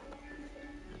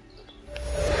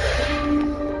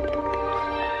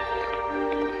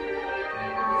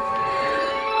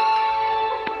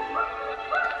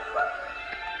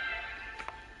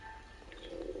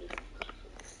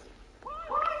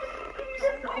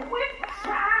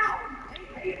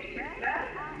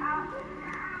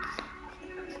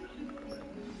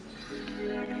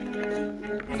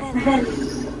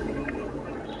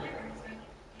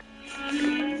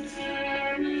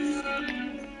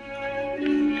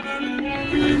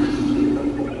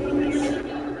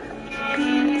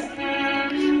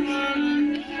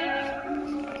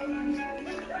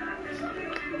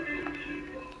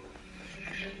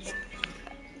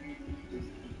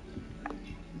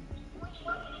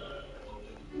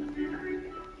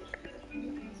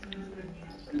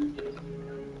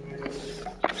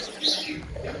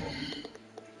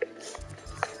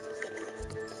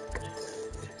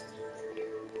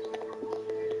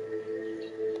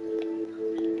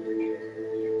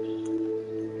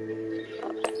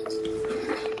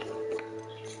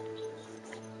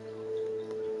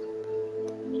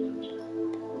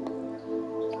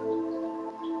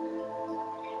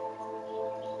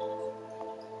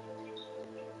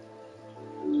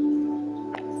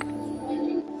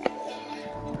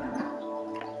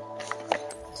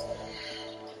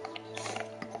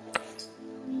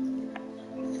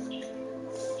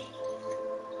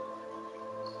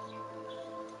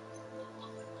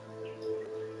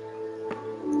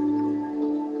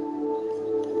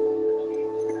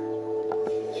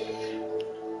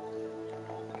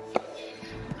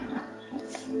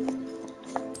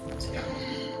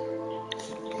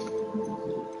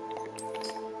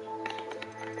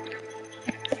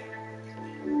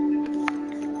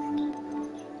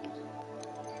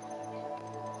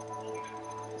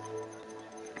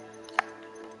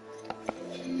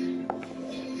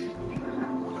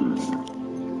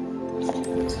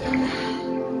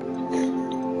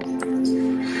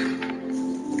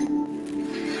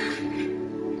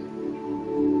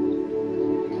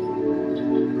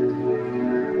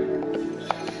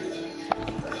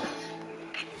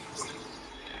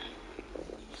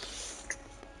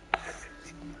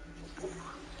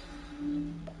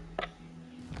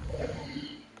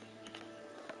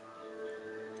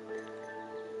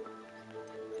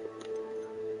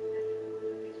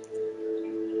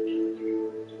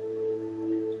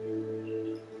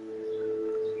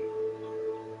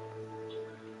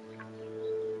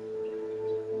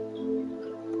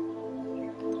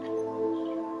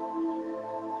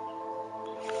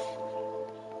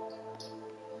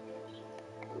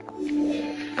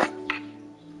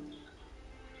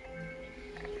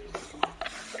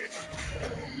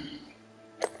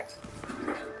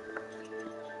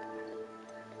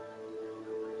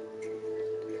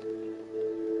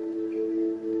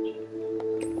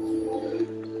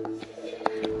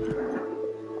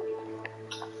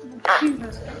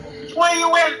 Where you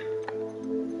went?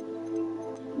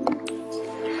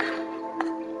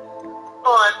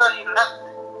 Oh, I thought you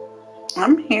left.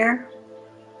 I'm here.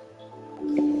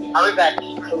 I'll be back.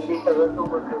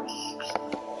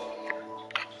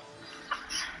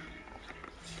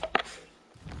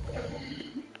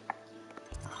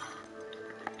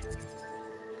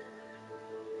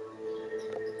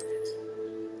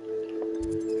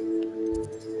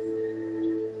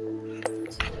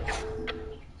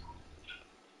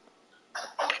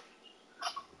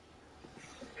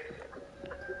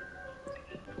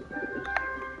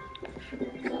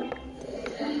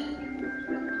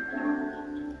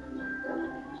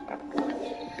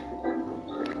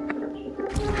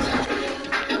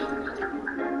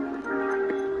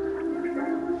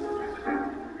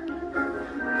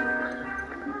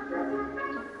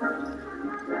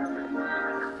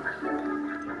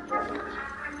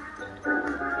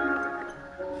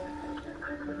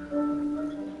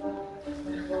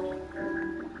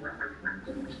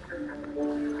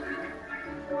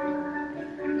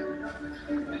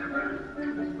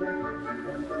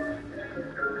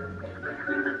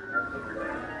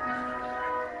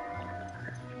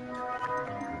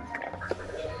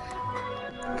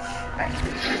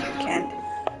 Candy.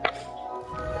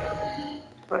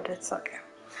 But it's okay.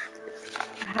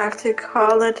 I have to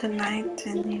call it a night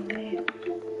anyway.